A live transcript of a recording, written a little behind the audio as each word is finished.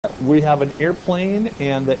we have an airplane,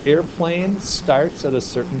 and the airplane starts at a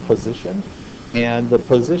certain position, and the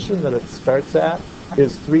position that it starts at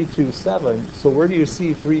is 327. So where do you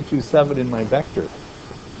see 327 in my vector?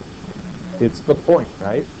 It's the point,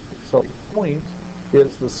 right? So point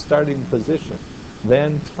is the starting position.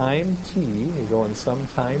 Then time t, you go in some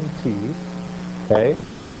time t, okay?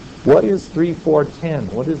 What is 3, 4, 10?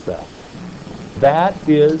 What is that? That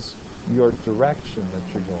is your direction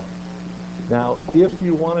that you're going. Now, if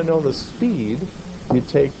you want to know the speed, you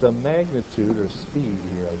take the magnitude, or speed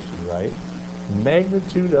here I should write,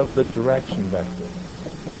 magnitude of the direction vector.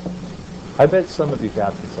 I bet some of you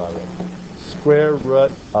got this already. Square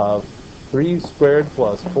root of 3 squared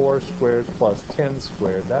plus 4 squared plus 10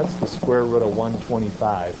 squared, that's the square root of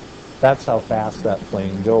 125. That's how fast that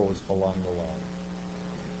plane goes along the line.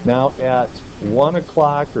 Now at 1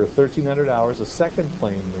 o'clock or 1300 hours, a second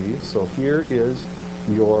plane leaves, so here is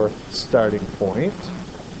your starting point,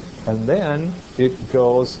 and then it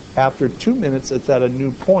goes, after 2 minutes, it's at a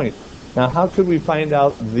new point. Now how could we find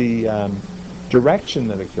out the direction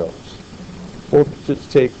that it goes? We'll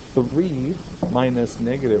just take 3 minus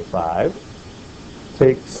negative 5,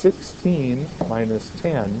 take 16 minus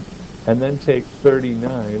 10, and then take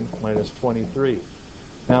 39 minus 23.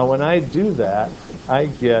 Now when I do that, I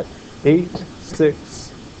get 8,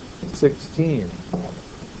 6, 16.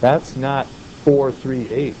 That's not 4, 3,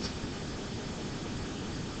 8.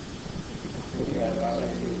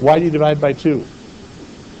 Why do you divide by 2?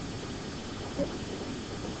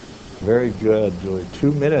 Very good, Julie.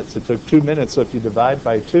 2 minutes. It took 2 minutes. So if you divide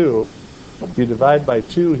by 2,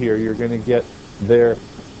 here, you're going to get their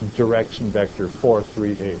direction vector, 4,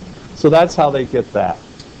 3, 8. So that's how they get that.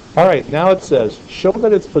 All right, now it says, show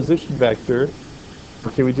that its position vector.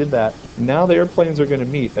 Okay, we did that. Now the airplanes are going to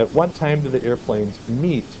meet. At what time do the airplanes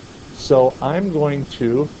meet? So I'm going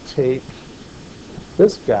to take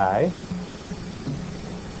this guy.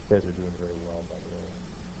 You guys are doing very well, by the way.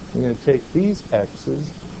 I'm going to take these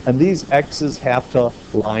x's, and these x's have to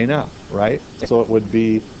line up, right? So it would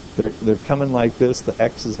be, they're coming like this, the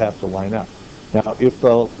x's have to line up. Now, if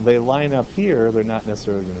they line up here, they're not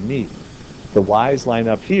necessarily going to meet. If the y's line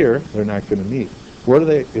up here, they're not going to meet. Where do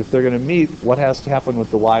they, if they're going to meet, what has to happen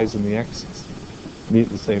with the y's and the x's? Meet at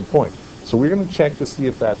the same point. So we're going to check to see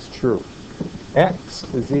if that's true. X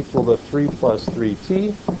is equal to 3 plus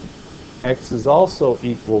 3t. X is also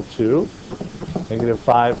equal to negative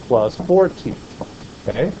 5 plus 4t.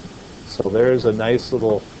 Okay? So there's a nice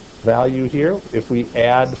little value here. If we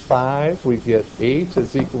add 5, we get 8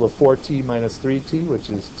 is equal to 4t minus 3t,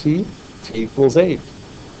 which is t. T equals 8.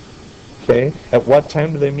 Okay? At what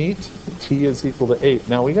time do they meet? T is equal to 8.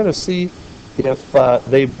 Now we got to see if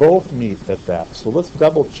they both meet at that. So let's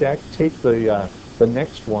double check. Take the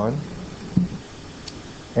next one,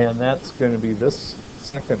 and that's going to be this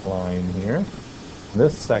second line here,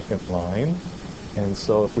 this second line. And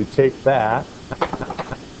so if we take that,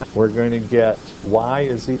 we're going to get y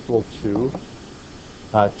is equal to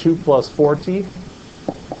 2 plus 4t,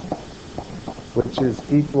 which is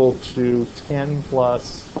equal to 10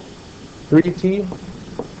 plus 3t.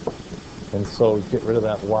 And so get rid of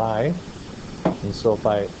that y. And so if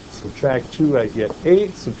I subtract 2, I get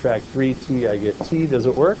 8. Subtract 3t, I get t. Does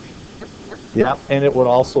it work? Yeah, and it would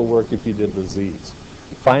also work if you did the z's.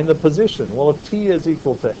 Find the position. Well, if t is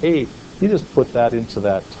equal to 8, you just put that into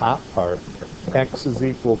that top part. X is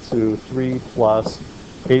equal to 3 plus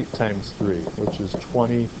 8 times 3, which is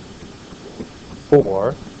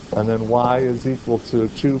 24. And then y is equal to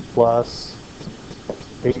 2 plus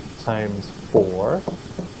 8 times 4,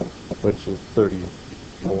 which is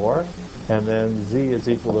 34. And then z is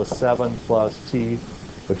equal to 7 plus t,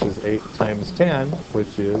 which is 8 times 10,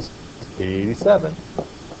 which is 87.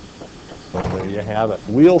 So there you have it.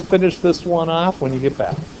 We'll finish this one off when you get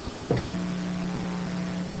back.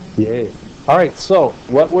 Yay. All right, so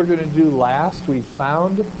what we're going to do last, we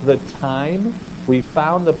found the time. We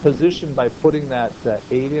found the position by putting that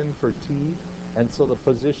 8 in for t. And so the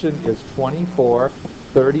position is 24,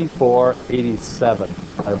 34, 87,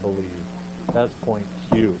 I believe. That's point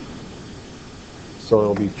Q. So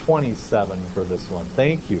it'll be 27 for this one.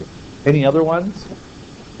 Thank you. Any other ones?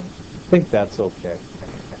 I think that's okay.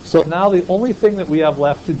 So now the only thing that we have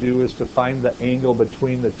left to do is to find the angle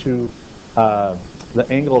between the two, the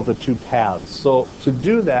angle of the two paths. So to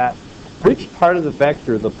do that, which part of the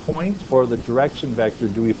vector, the point or the direction vector,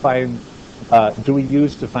 do we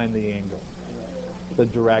use to find the angle? The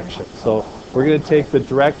direction. So we're going to take the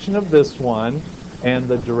direction of this one and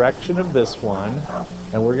the direction of this one,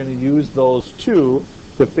 and we're going to use those two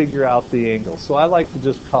to figure out the angle. So I like to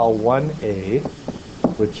just call one A,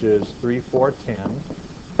 which is 3, 4, 10,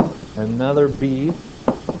 another B,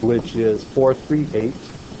 which is 438.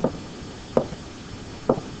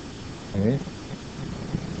 Okay.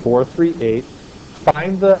 438.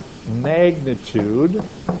 Find the magnitude.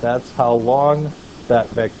 That's how long that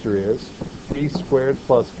vector is. 3 squared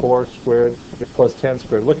plus 4 squared plus 10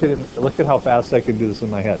 squared. Look at how fast I can do this in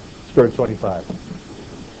my head. Square root of 25.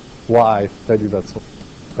 Why did I do that so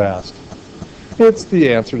fast? It's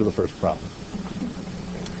the answer to the first problem.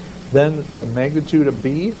 Then the magnitude of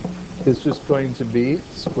b is just going to be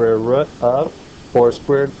square root of 4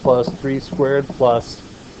 squared plus 3 squared plus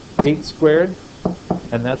 8 squared.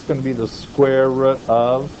 And that's going to be the square root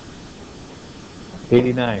of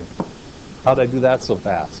 89. How did I do that so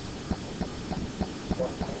fast?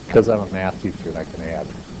 Because I'm a math teacher and I can add.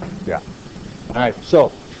 Yeah. All right,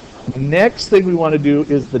 so next thing we want to do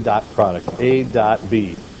is the dot product, A dot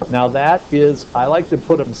B. Now that is, I like to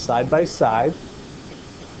put them side by side.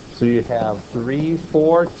 So you have 3,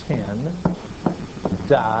 4, 10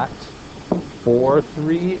 dot 4,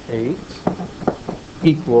 3, 8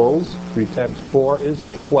 equals 3 times 4 is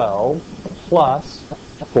 12 plus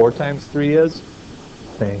 4 times 3 is,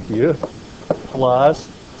 thank you, plus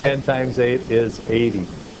 10 times 8 is 80.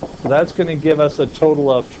 So that's going to give us a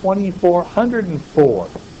total of 2,404.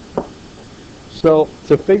 So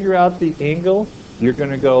to figure out the angle, you're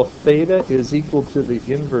going to go theta is equal to the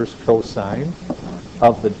inverse cosine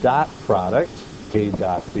of the dot product, A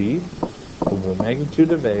dot B, over the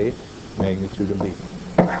magnitude of A, magnitude of B.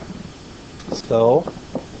 So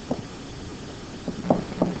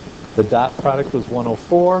the dot product was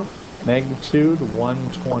 104, magnitude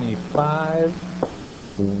 125,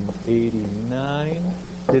 89.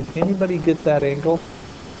 Did anybody get that angle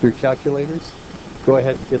through calculators? Go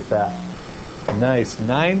ahead and get that. Nice,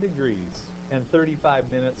 9 degrees and 35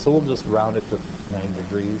 minutes, so we'll just round it to 9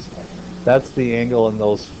 degrees. That's the angle and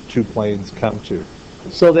those two planes come to.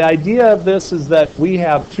 So the idea of this is that we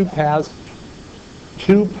have two paths,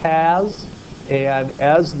 and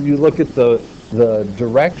as you look at the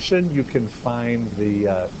direction, you can find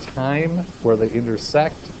the time where they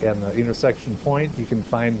intersect, and the intersection point, you can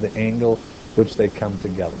find the angle which they come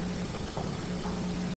together.